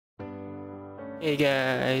Hey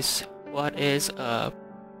guys, what is up?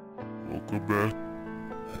 Welcome back.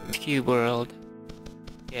 Cube World.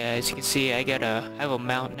 Yeah, as you can see, I have a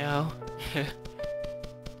mount now.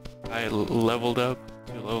 I leveled up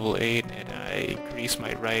to level 8 and I increased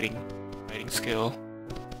my riding skill.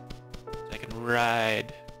 So I can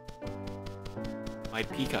ride my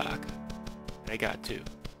peacock that I got to.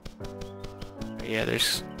 But yeah,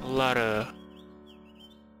 there's a lot of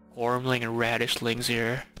wormling and radishlings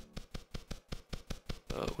here.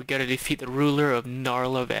 We gotta defeat the ruler of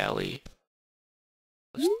Narla Valley.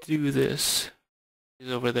 Let's do this.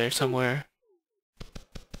 He's over there somewhere.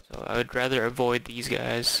 So I would rather avoid these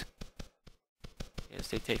guys. Yes,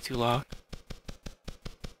 they take too long.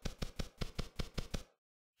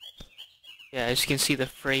 Yeah, as you can see, the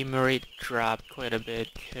frame rate dropped quite a bit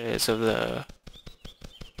because of the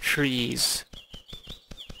trees.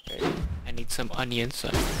 Right, I need some onions, so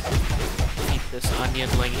eat this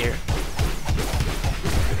onionling here.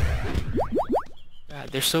 God,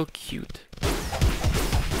 they're so cute.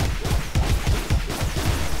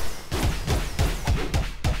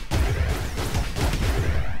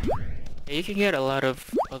 Yeah, you can get a lot of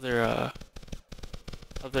other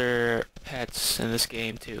pets in this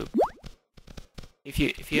game too. If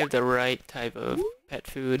you have the right type of pet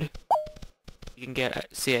food, you can get.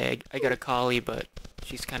 See, I got a collie, but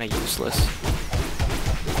she's kind of useless.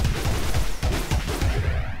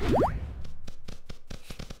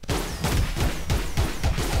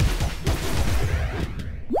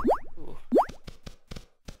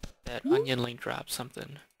 Onion link dropped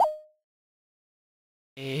something.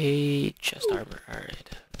 A chest armor, alright.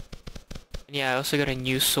 And yeah, I also got a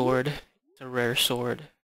new sword. It's a rare sword.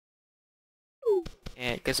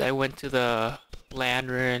 And because I went to the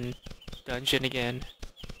Landron dungeon again,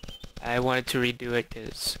 I wanted to redo it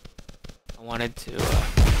because I wanted to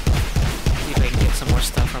see if I can get some more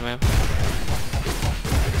stuff from him.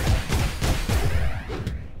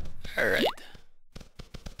 Alright.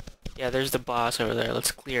 Yeah, there's the boss over there.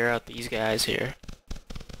 Let's clear out these guys here.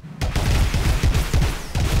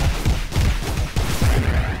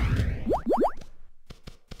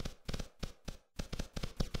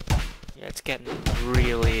 Yeah, it's getting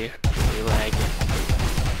really laggy.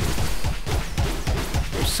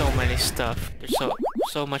 There's so many stuff. There's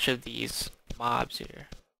so much of these mobs here.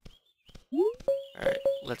 Alright,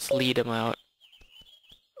 let's lead them out.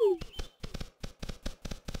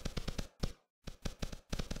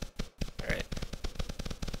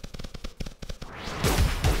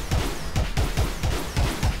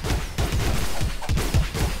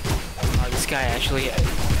 Guy actually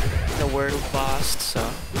the word boss, so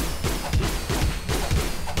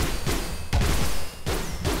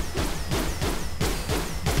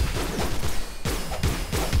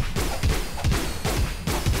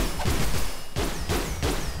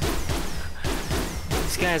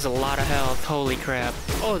this guy has a lot of health. Holy crap.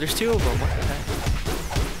 Oh, there's two of them. What the heck?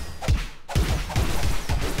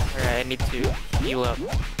 Alright, I need to heal up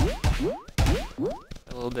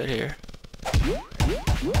a little bit here.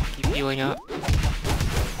 Keep healing up.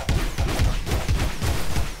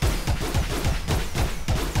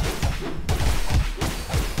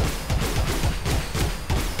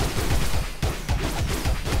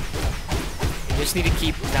 You just need to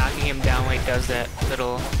keep knocking him down when he does that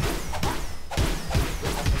little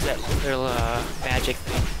magic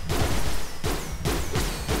thing.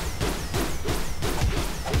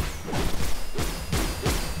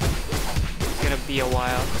 It's gonna be a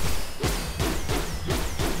while.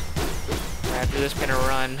 After this, I'm gonna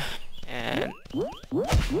run and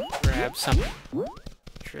grab some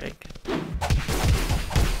drink.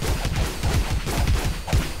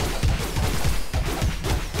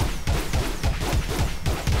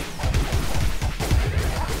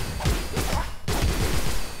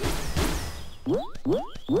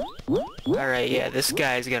 Alright, yeah, this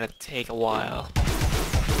guy's gonna take a while.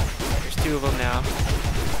 There's two of them now.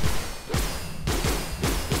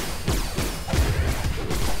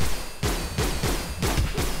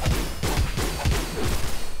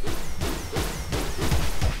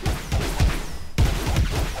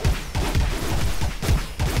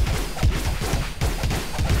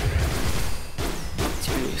 Up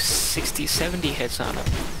to 60, 70 hits on him.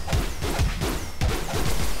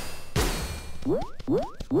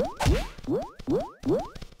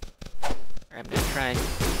 I'm gonna try and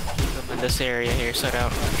keep them in this area here so I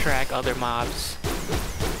don't attract other mobs.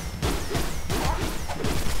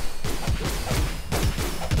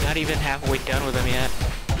 Not even halfway done with them yet.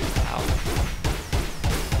 Wow.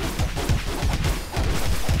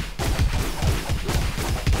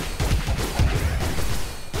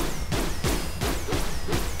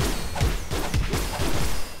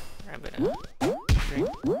 I'm gonna drink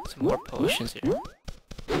some more potions here.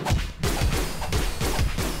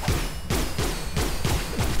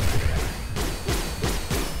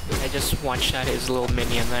 I just one-shot his little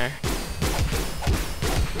minion there.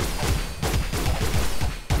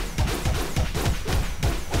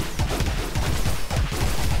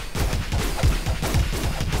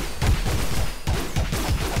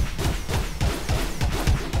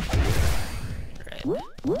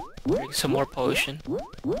 Drink some more potion. Oh,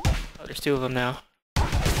 there's two of them now.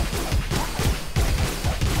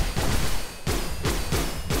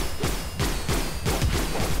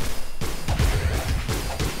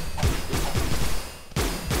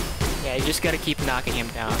 Yeah, you just gotta keep knocking him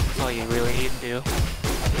down. That's all you really need to do.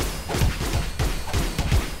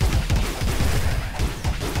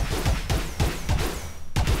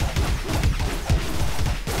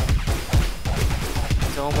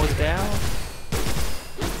 He's almost down.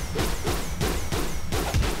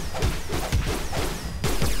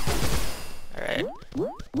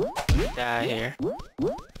 Die here.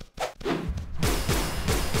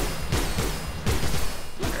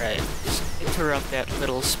 Alright, just interrupt that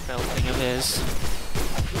little spell thing of his.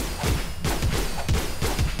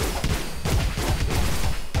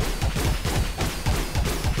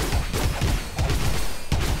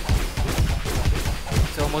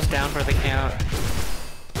 He's almost down for the count.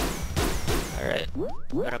 Alright,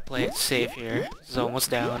 gotta play it safe here. He's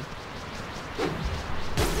almost down.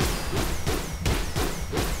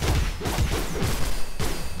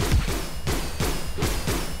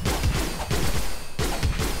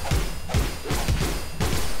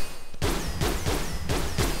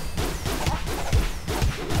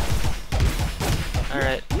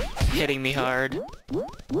 Alright, hitting me hard.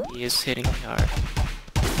 He is hitting me hard.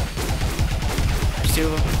 There's two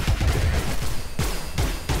of them.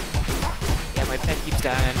 Yeah, my pet keeps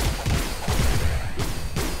dying.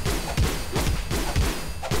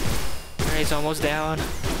 Alright, he's almost down.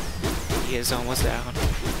 He is almost down.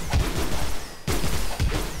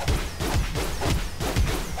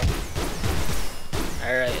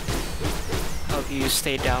 Alright. Hope you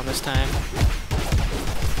stayed down this time.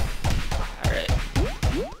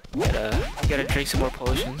 Gotta drink some more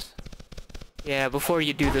potions. Yeah, before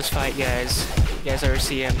you do this fight, guys, you guys ever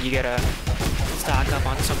see him, you gotta stock up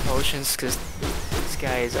on some potions, because this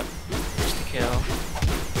guy is a first to kill.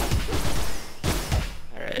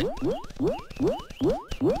 Alright.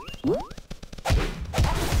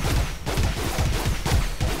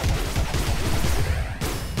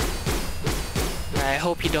 I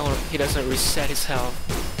hope he doesn't reset his health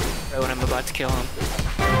right when I'm about to kill him.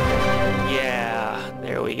 Yeah,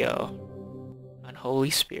 there we go.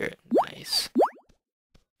 Unholy Spirit, nice.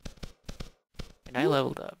 And I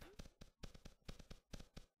leveled up.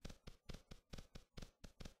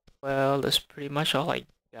 Well, that's pretty much all I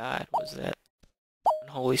got, was that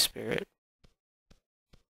Unholy Spirit.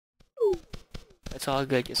 That's all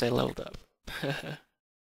good, because I leveled up.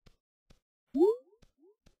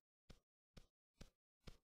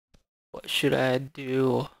 What should I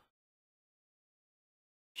do?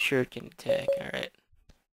 Shuriken attack, alright.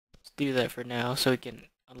 Let's do that for now so we can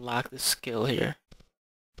unlock the skill here.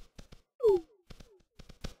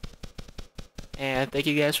 And thank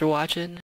you guys for watching.